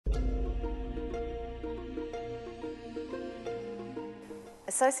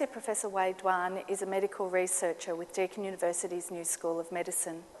Associate Professor Wei Duan is a medical researcher with Deakin University's new School of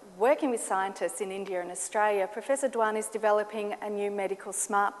Medicine. Working with scientists in India and Australia, Professor Duan is developing a new medical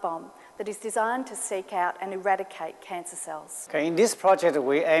smart bomb that is designed to seek out and eradicate cancer cells. In this project,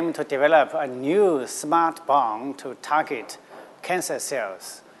 we aim to develop a new smart bomb to target cancer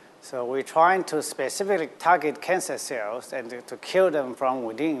cells. So we're trying to specifically target cancer cells and to kill them from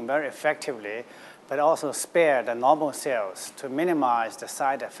within very effectively, but also spare the normal cells to minimize the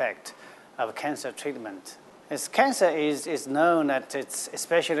side effect of cancer treatment. As cancer is known that it's,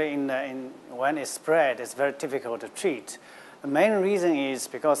 especially when it's spread, it's very difficult to treat. The main reason is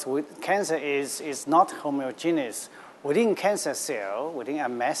because cancer is not homogeneous. Within cancer cell, within a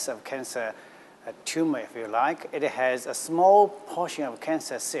mass of cancer, a tumor if you like, it has a small portion of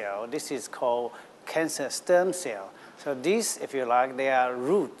cancer cell. This is called cancer stem cell. So these, if you like, they are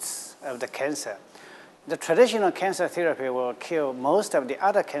roots of the cancer. The traditional cancer therapy will kill most of the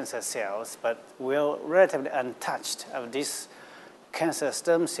other cancer cells, but will relatively untouched of this cancer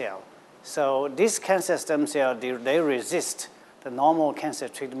stem cell. So this cancer stem cell, they resist the normal cancer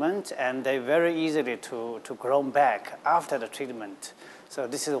treatment, and they very easily to grow back after the treatment. So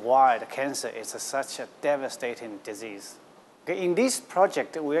this is why the cancer is such a devastating disease. In this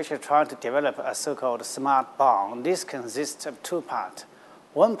project, we actually try to develop a so-called smart bomb. This consists of two parts.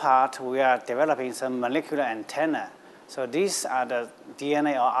 One part, we are developing some molecular antenna. So these are the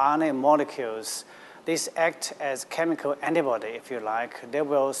DNA or RNA molecules. These act as chemical antibody, if you like. They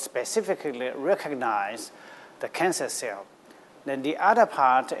will specifically recognize the cancer cell. Then the other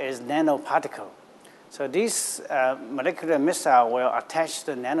part is nanoparticle. So this molecular missile will attach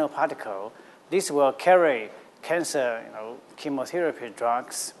the nanoparticle. This will carry cancer, chemotherapy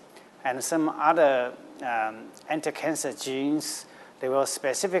drugs and some other anti-cancer genes. They will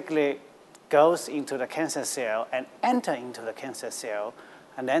specifically go into the cancer cell and enter into the cancer cell,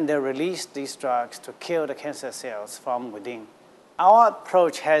 and then they release these drugs to kill the cancer cells from within. Our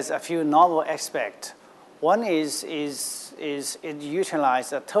approach has a few novel aspects. One is it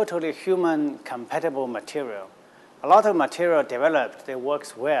utilizes a totally human-compatible material. A lot of material developed that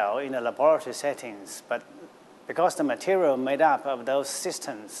works well in the laboratory settings, but because the material made up of those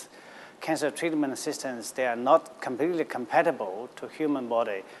systems, cancer treatment systems, they are not completely compatible to human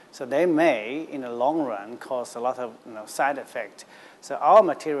body. So they may, in the long run, cause a lot of side effects. So our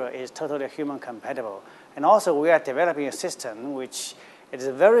material is totally human compatible. And also we are developing a system which is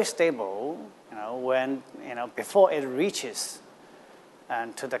very stable before it reaches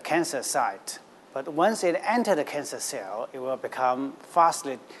to the cancer site. But once it enters the cancer cell, it will become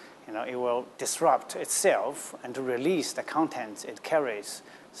fastly, it will disrupt itself and to release the contents it carries.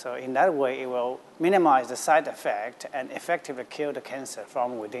 So in that way, it will minimize the side effect and effectively kill the cancer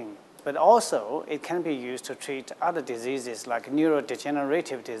from within. But also, it can be used to treat other diseases like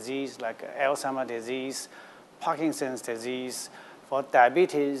neurodegenerative disease, like Alzheimer's disease, Parkinson's disease, for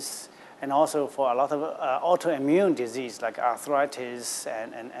diabetes, and also for a lot of autoimmune disease like arthritis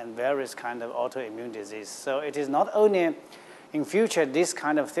and various kinds of autoimmune disease. So it is not only, in future, this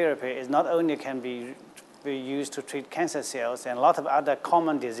kind of therapy is not only can be used to treat cancer cells and a lot of other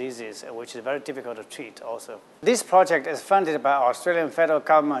common diseases, which is very difficult to treat also. This project is funded by Australian Federal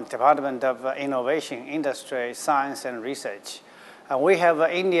Government Department of Innovation, Industry, Science and Research. We have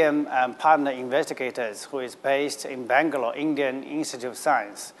Indian partner investigators who is based in Bangalore, Indian Institute of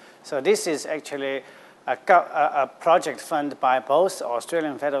Science. So this is actually a project funded by both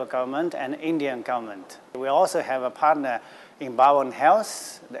Australian Federal Government and Indian government. We also have a partner in Bowen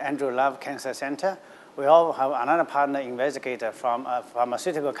Health, the Andrew Love Cancer Center. We also have another partner investigator from a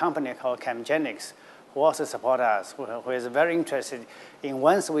pharmaceutical company called Camgenics, who also support us, who is very interested in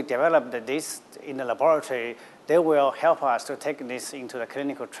once we develop this in the laboratory, they will help us to take this into the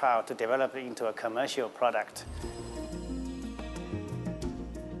clinical trial to develop it into a commercial product.